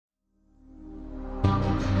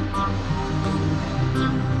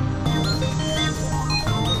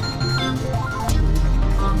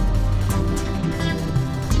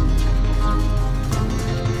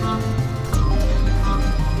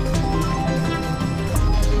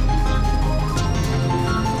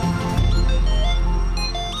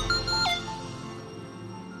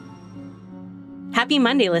Happy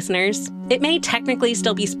Monday, listeners. It may technically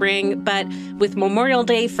still be spring, but with Memorial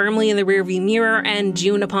Day firmly in the rearview mirror and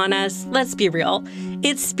June upon us, let's be real.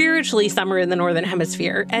 It's spiritually summer in the Northern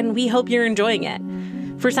Hemisphere, and we hope you're enjoying it.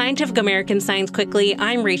 For Scientific American Science Quickly,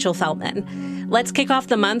 I'm Rachel Feldman. Let's kick off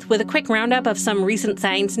the month with a quick roundup of some recent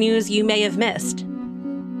science news you may have missed.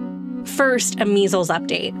 First, a measles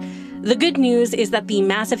update. The good news is that the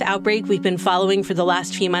massive outbreak we've been following for the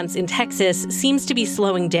last few months in Texas seems to be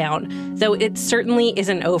slowing down, though it certainly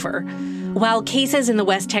isn't over. While cases in the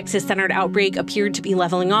West Texas-centered outbreak appeared to be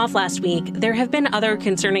leveling off last week, there have been other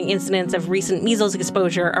concerning incidents of recent measles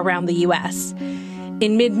exposure around the U.S.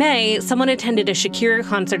 In mid-May, someone attended a Shakira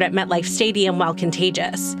concert at MetLife Stadium while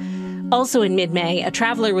contagious. Also in mid-May, a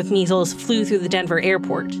traveler with measles flew through the Denver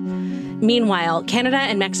airport. Meanwhile, Canada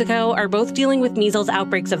and Mexico are both dealing with measles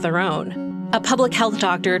outbreaks of their own. A public health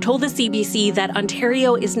doctor told the CBC that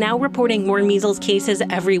Ontario is now reporting more measles cases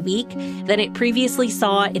every week than it previously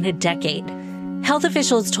saw in a decade. Health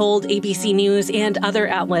officials told ABC News and other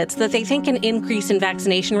outlets that they think an increase in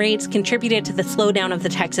vaccination rates contributed to the slowdown of the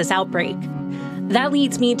Texas outbreak. That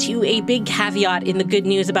leads me to a big caveat in the good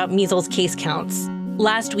news about measles case counts.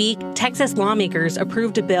 Last week, Texas lawmakers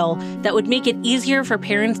approved a bill that would make it easier for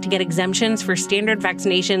parents to get exemptions for standard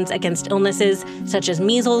vaccinations against illnesses such as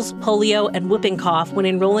measles, polio, and whooping cough when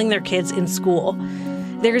enrolling their kids in school.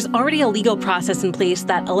 There's already a legal process in place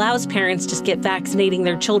that allows parents to skip vaccinating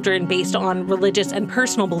their children based on religious and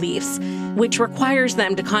personal beliefs, which requires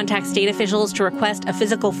them to contact state officials to request a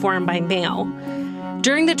physical form by mail.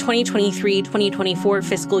 During the 2023-2024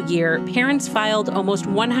 fiscal year, parents filed almost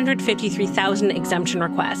 153,000 exemption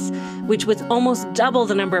requests, which was almost double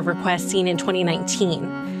the number of requests seen in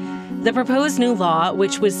 2019. The proposed new law,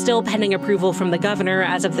 which was still pending approval from the governor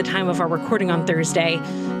as of the time of our recording on Thursday,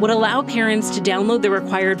 would allow parents to download the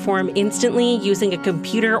required form instantly using a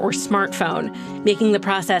computer or smartphone, making the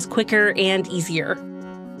process quicker and easier.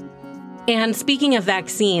 And speaking of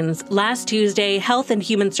vaccines, last Tuesday, Health and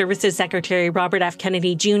Human Services Secretary Robert F.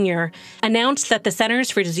 Kennedy Jr. announced that the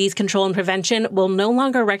Centers for Disease Control and Prevention will no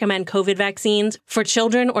longer recommend COVID vaccines for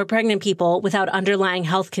children or pregnant people without underlying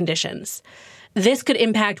health conditions. This could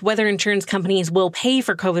impact whether insurance companies will pay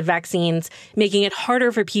for COVID vaccines, making it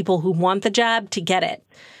harder for people who want the jab to get it.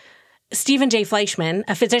 Stephen J. Fleischman,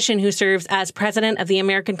 a physician who serves as president of the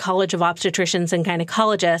American College of Obstetricians and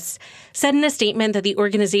Gynecologists, said in a statement that the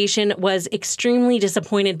organization was extremely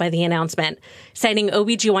disappointed by the announcement, citing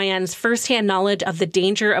OBGYN's firsthand knowledge of the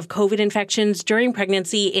danger of COVID infections during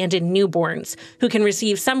pregnancy and in newborns, who can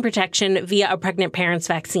receive some protection via a pregnant parent's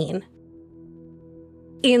vaccine.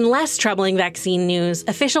 In less troubling vaccine news,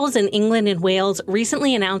 officials in England and Wales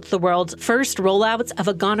recently announced the world's first rollouts of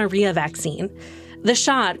a gonorrhea vaccine. The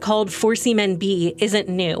shot, called 4CMen-B, isn't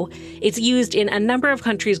new. It's used in a number of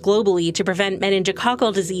countries globally to prevent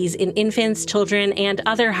meningococcal disease in infants, children, and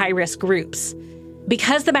other high-risk groups.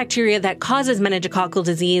 Because the bacteria that causes meningococcal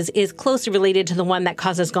disease is closely related to the one that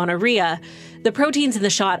causes gonorrhea, the proteins in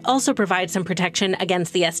the shot also provide some protection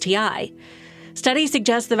against the STI. Studies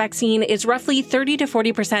suggest the vaccine is roughly 30 to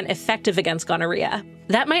 40% effective against gonorrhea.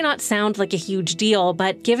 That might not sound like a huge deal,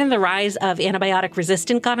 but given the rise of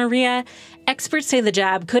antibiotic-resistant gonorrhea, experts say the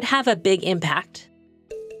jab could have a big impact.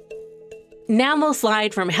 Now we'll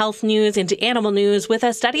slide from health news into animal news with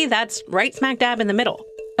a study that's right smack dab in the middle.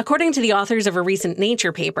 According to the authors of a recent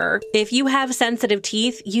Nature paper, if you have sensitive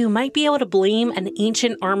teeth, you might be able to blame an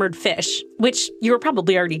ancient armored fish, which you were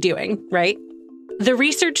probably already doing, right? The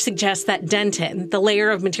research suggests that dentin, the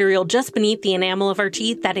layer of material just beneath the enamel of our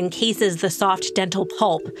teeth that encases the soft dental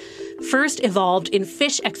pulp, first evolved in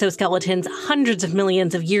fish exoskeletons hundreds of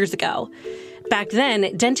millions of years ago. Back then,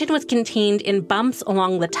 dentin was contained in bumps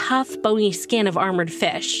along the tough, bony skin of armored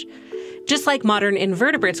fish. Just like modern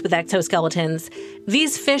invertebrates with exoskeletons,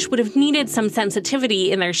 these fish would have needed some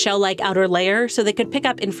sensitivity in their shell-like outer layer so they could pick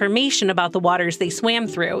up information about the waters they swam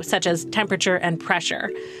through, such as temperature and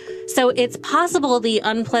pressure. So it's possible the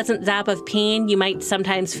unpleasant zap of pain you might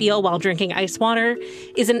sometimes feel while drinking ice water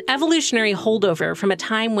is an evolutionary holdover from a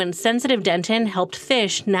time when sensitive dentin helped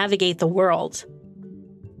fish navigate the world.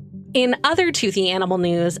 In other toothy animal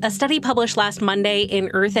news, a study published last Monday in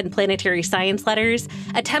Earth and Planetary Science Letters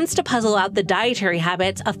attempts to puzzle out the dietary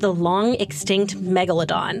habits of the long-extinct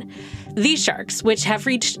megalodon. These sharks, which have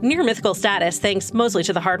reached near-mythical status thanks mostly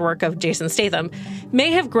to the hard work of Jason Statham,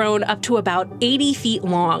 may have grown up to about 80 feet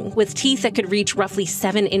long, with teeth that could reach roughly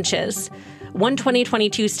 7 inches. One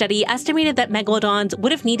 2022 study estimated that megalodons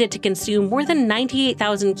would have needed to consume more than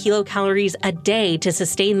 98,000 kilocalories a day to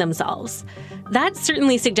sustain themselves. That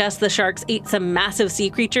certainly suggests the sharks ate some massive sea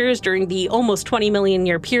creatures during the almost 20 million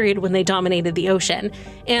year period when they dominated the ocean.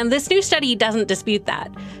 And this new study doesn't dispute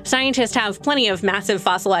that. Scientists have plenty of massive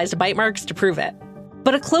fossilized bite marks to prove it.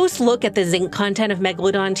 But a close look at the zinc content of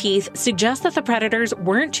megalodon teeth suggests that the predators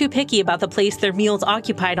weren't too picky about the place their meals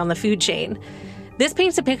occupied on the food chain. This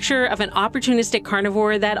paints a picture of an opportunistic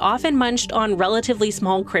carnivore that often munched on relatively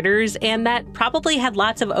small critters and that probably had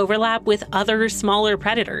lots of overlap with other smaller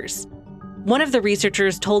predators. One of the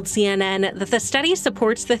researchers told CNN that the study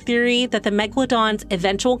supports the theory that the megalodon's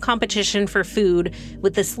eventual competition for food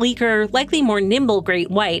with the sleeker, likely more nimble great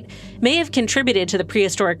white may have contributed to the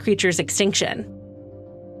prehistoric creature's extinction.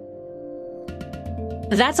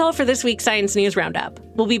 That's all for this week's Science News Roundup.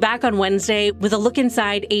 We'll be back on Wednesday with a look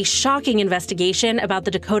inside a shocking investigation about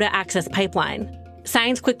the Dakota Access Pipeline.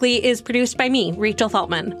 Science Quickly is produced by me, Rachel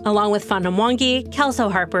Feltman, along with Fana Mwangi, Kelso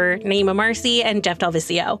Harper, Naima Marcy, and Jeff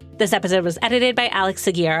Delvicio. This episode was edited by Alex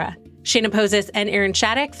Seguiera. Shayna Poses and Aaron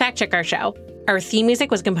Shattuck fact-check our show. Our theme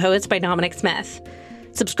music was composed by Dominic Smith.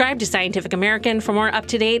 Subscribe to Scientific American for more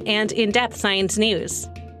up-to-date and in-depth science news.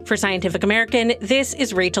 For Scientific American, this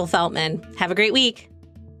is Rachel Feltman. Have a great week.